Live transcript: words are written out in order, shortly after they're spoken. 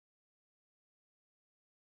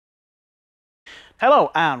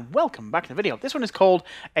Hello and welcome back to the video. This one is called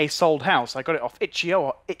A Sold House. I got it off itch.io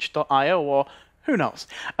or itch.io or who knows.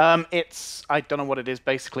 I don't know what it is.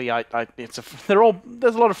 Basically, there's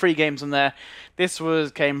a lot of free games in there. This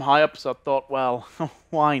came high up, so I thought, well,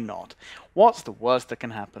 why not? What's the worst that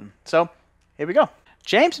can happen? So here we go.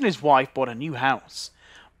 James and his wife bought a new house.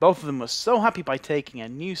 Both of them were so happy by taking a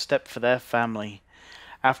new step for their family.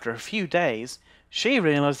 After a few days, she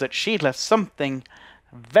realized that she'd left something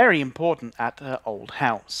very important at her old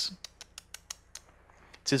house.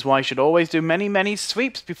 This is why you should always do many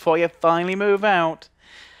sweeps before you finally move out.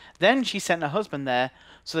 Then she sent her husband there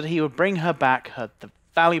so that he would bring her back the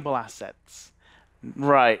valuable assets.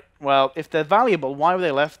 Right, well, if they're valuable, why were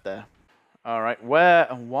they left there? Alright, where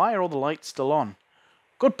and why are all the lights still on?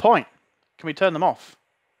 Good point. Can we turn them off?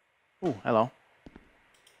 Ooh, hello.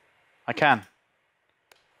 I can.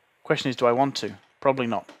 Question is, do I want to? Probably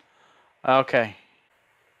not. Okay.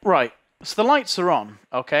 Right, so the lights are on,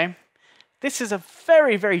 okay? This is a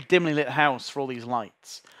very dimly lit house for all these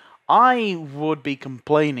lights. I would be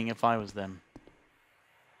complaining if I was them.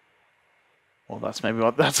 Well, that's maybe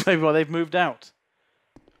why they've moved out.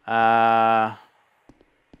 Now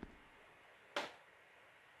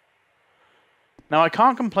I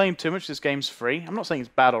can't complain too much. This game's free. I'm not saying it's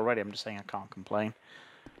bad already. I'm just saying I can't complain.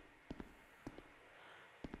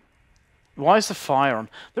 Why is the fire on?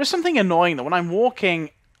 There's something annoying though. When I'm walking,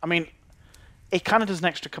 I mean, it kind of does an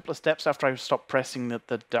extra couple of steps after I stop pressing the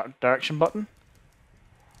direction button.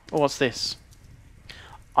 Oh, what's this?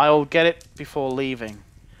 I'll get it before leaving.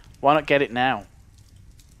 Why not get it now?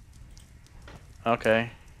 Okay.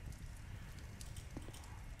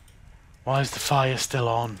 Why is the fire still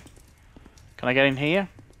on? Can I get in here?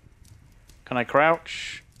 Can I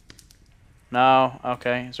crouch? No.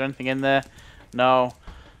 Okay. Is there anything in there? No.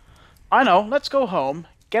 I know. Let's go home,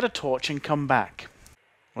 get a torch, and come back.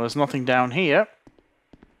 Well, there's nothing down here.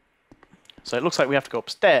 So it looks like we have to go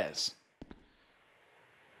upstairs.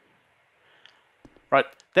 Right.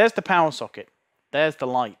 There's the power socket. There's the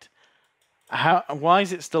light. Why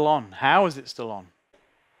is it still on? How is it still on?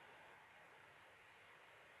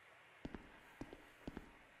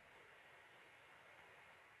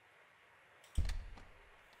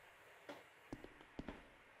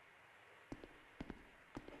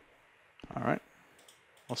 Alright.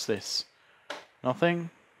 What's this? Nothing?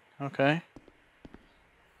 Okay.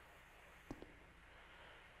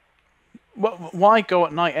 Well, why go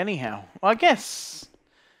at night anyhow? Well, I guess...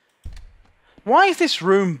 Why is this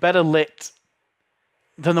room better lit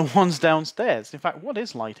than the ones downstairs? In fact, what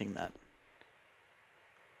is lighting that?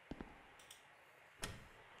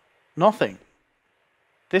 Nothing.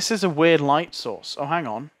 This is a weird light source. Oh, hang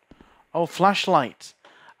on. Oh, flashlight.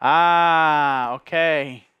 Ah,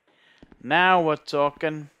 okay. Now we're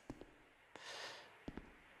talking.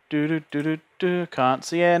 Can't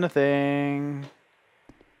see anything.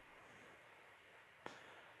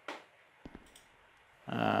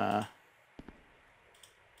 Alright,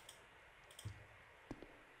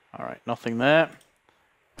 nothing there.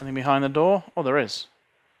 Anything behind the door? Oh, there is.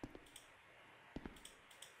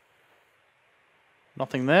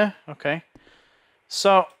 Nothing there? Okay.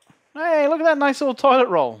 So, hey, look at that nice little toilet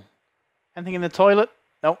roll. Anything in the toilet?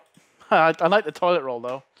 Nope. I like the toilet roll,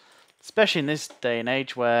 though. Especially in this day and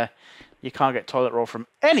age where you can't get toilet roll from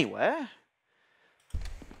anywhere.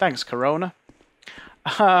 Thanks, Corona.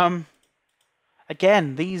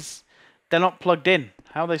 Again, they're not plugged in.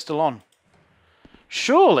 How are they still on?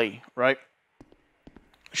 Surely, right?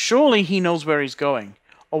 Surely he knows where he's going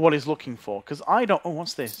or what he's looking for. Because I don't... Oh,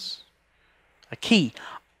 what's this? A key.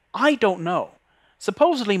 I don't know.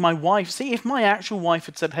 Supposedly my wife... See, if my actual wife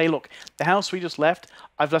had said, hey, look, the house we just left,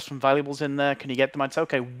 I've left some valuables in there. Can you get them? I'd say,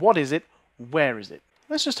 okay, what is it? Where is it?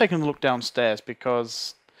 Let's just take a look downstairs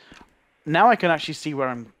because now I can actually see where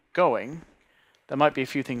I'm going. There might be a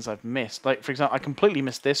few things I've missed. Like, for example, I completely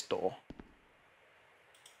missed this door.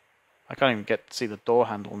 I can't even get to see the door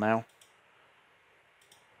handle now.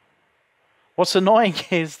 What's annoying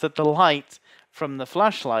is that the light from the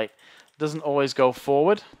flashlight doesn't always go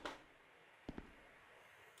forward.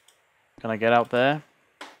 Can I get out there?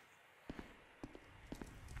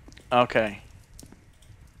 Okay.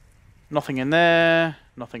 Nothing in there.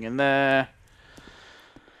 Nothing in there.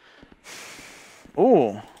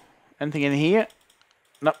 Oh. Anything in here?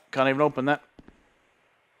 Nope, can't even open that.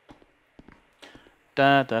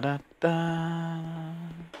 Da da da da.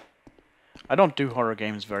 I don't do horror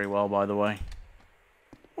games very well, by the way.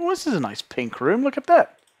 Oh, this is a nice pink room. Look at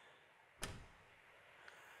that.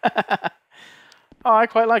 Oh, I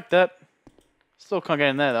quite like that. Still can't get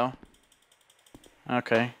in there, though.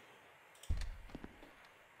 Okay.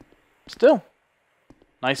 Still.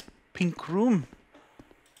 Nice pink room.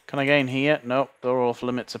 Can I gain here? Nope, they're all off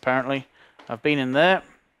limits apparently. I've been in there.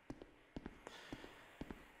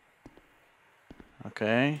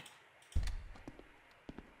 Okay.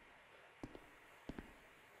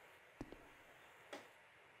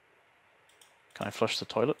 Can I flush the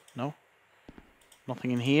toilet? No.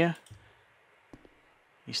 Nothing in here.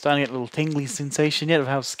 You starting to get a little tingly sensation yet of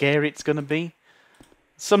how scary it's going to be?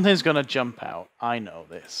 Something's going to jump out. I know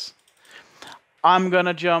this. I'm going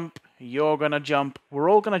to jump. You're going to jump. We're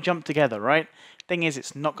all going to jump together, right? Thing is,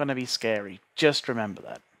 it's not going to be scary. Just remember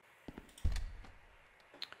that.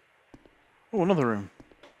 Oh, another room.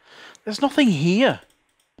 There's nothing here.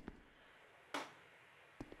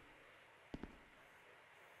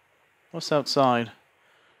 What's outside?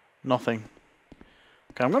 Nothing.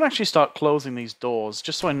 Okay, I'm going to actually start closing these doors,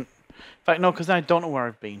 just so I... In fact, no, because I don't know where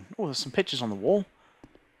I've been. Oh, there's some pictures on the wall.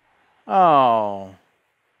 Oh.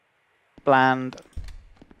 Bland.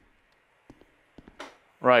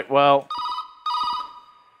 Right, well...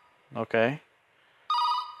 Okay.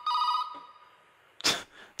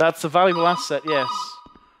 That's a valuable asset, yes.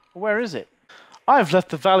 Where is it? I've left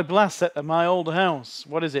the valuable asset at my old house.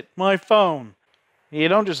 What is it? My phone. You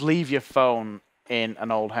don't just leave your phone in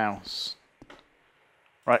an old house.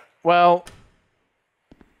 Right, well...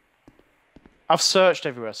 I've searched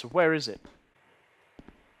everywhere, so where is it?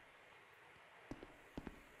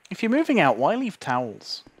 If you're moving out, why leave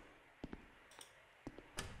towels?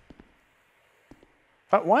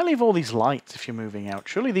 In fact, why leave all these lights if you're moving out?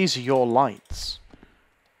 Surely these are your lights.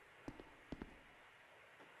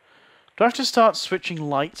 Do I have to start switching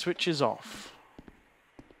light switches off?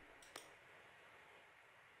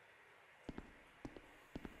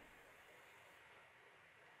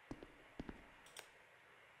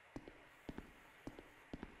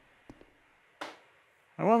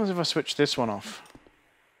 What happens if I switch this one off?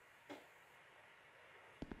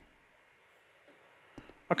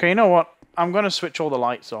 Okay, you know what? I'm going to switch all the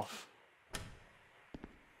lights off.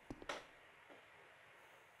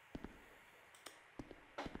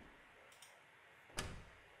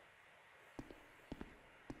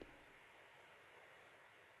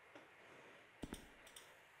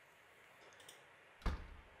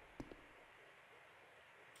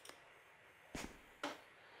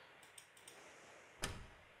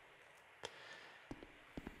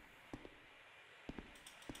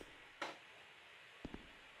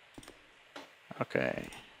 Okay.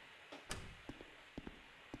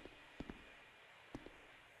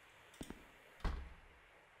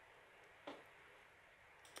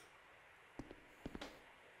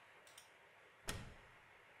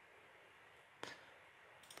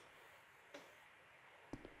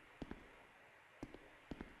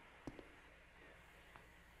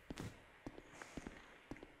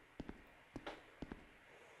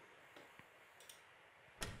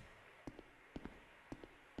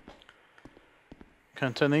 Can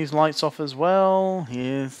I turn these lights off as well?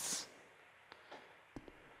 Yes.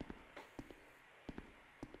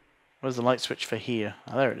 Where's the light switch for here?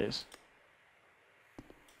 Oh, there it is.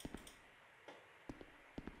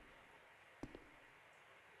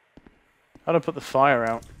 How do I put the fire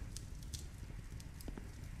out?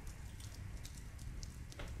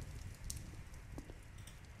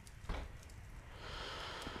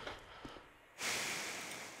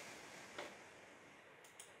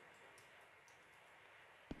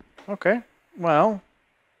 Okay, well.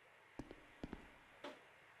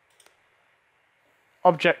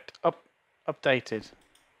 Object updated.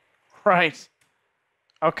 Right.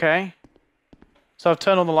 Okay. So I've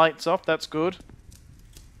turned all the lights off, that's good.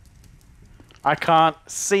 I can't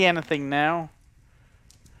see anything now.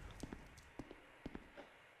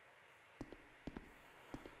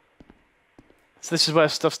 So this is where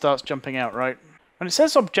stuff starts jumping out, right? When it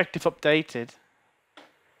says objective updated,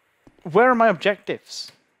 where are my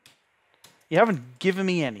objectives? You haven't given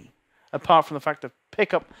me any, apart from the fact to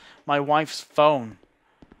pick up my wife's phone.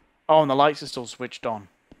 Oh, and the lights are still switched on.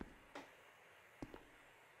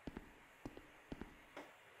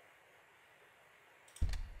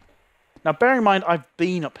 Now, bear in mind, I've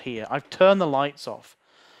been up here. I've turned the lights off.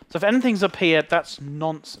 So if anything's up here, that's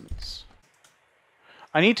nonsense.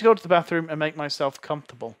 I need to go to the bathroom and make myself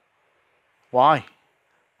comfortable. Why?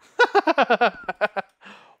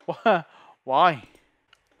 Why?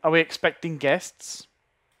 Are we expecting guests?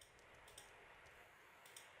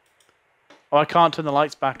 Oh, I can't turn the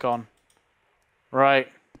lights back on. Right.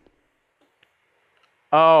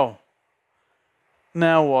 Oh.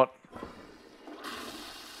 Now what?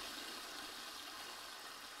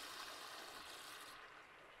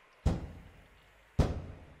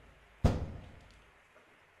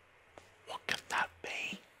 What could that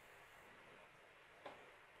be?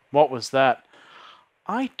 What was that?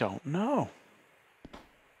 I don't know.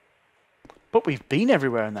 But we've been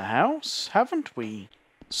everywhere in the house, haven't we?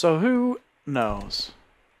 So who knows?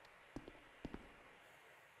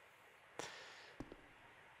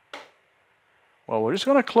 Well, we're just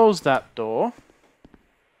going to close that door.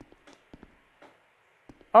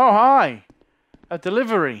 Oh, hi! A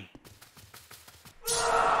delivery.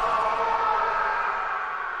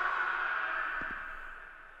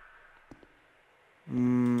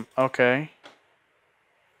 Okay.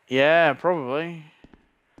 Yeah, probably.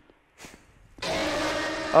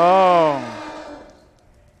 Oh.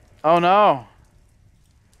 Oh no.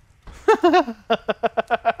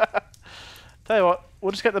 Tell you what,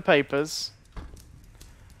 we'll just get the papers.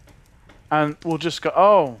 And we'll just go,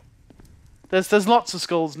 oh. There's lots of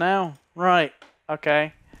skulls now. Right.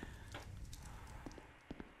 Okay.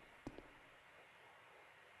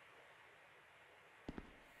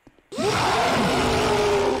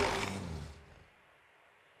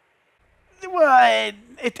 Well,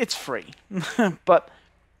 it's free. But,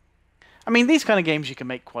 I mean, these kind of games you can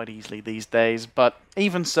make quite easily these days. But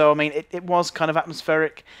even so, I mean, it was kind of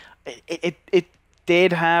atmospheric. It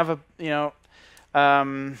did have a, you know,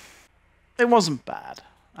 it wasn't bad.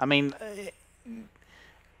 I mean,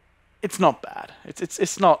 it's not bad.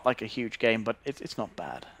 It's not like a huge game, but it's not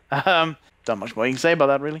bad. Not much more you can say about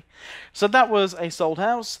that, really. So that was A Sold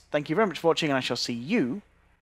House. Thank you very much for watching, and I shall see you